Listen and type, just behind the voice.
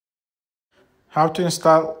How to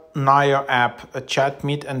install Nayo app, a chat,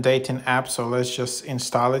 meet, and dating app. So let's just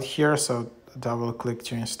install it here. So double click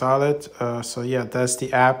to install it. So yeah, that's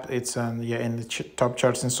the app. It's in the top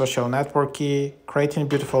charts in social networking, creating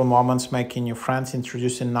beautiful moments, making new friends,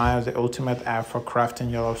 introducing Nayo, the ultimate app for crafting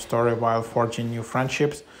your love story while forging new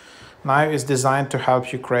friendships. Nayo is designed to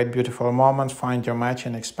help you create beautiful moments, find your match,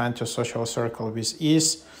 and expand your social circle with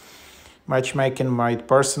ease. Matchmaking made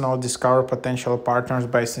personal, discover potential partners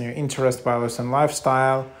based on your interest, values, and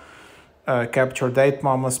lifestyle. Capture date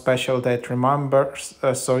moments, special date remembers.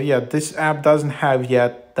 So yeah, this app doesn't have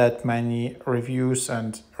yet that many reviews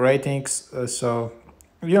and ratings. So,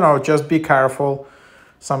 just be careful.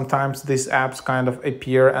 Sometimes these apps kind of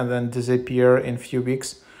appear and then disappear in few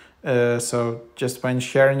weeks. So just when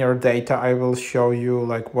sharing your data, I will show you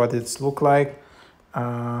like what it's look like,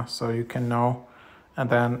 so you can know. And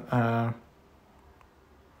then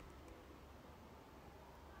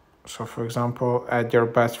so for example, add your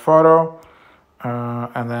best photo,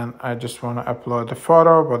 and then I just want to upload the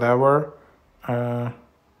photo, whatever, and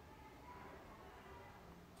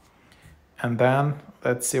then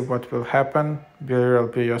let's see what will happen. Be real,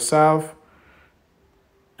 be yourself.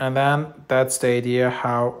 And then that's the idea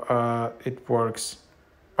how it works.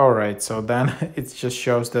 All right, so then it just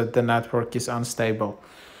shows that the network is unstable.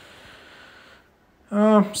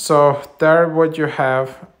 So there what you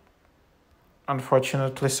have,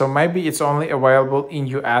 unfortunately. So maybe it's only available in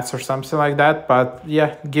US or something like that, but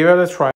yeah, give it a try.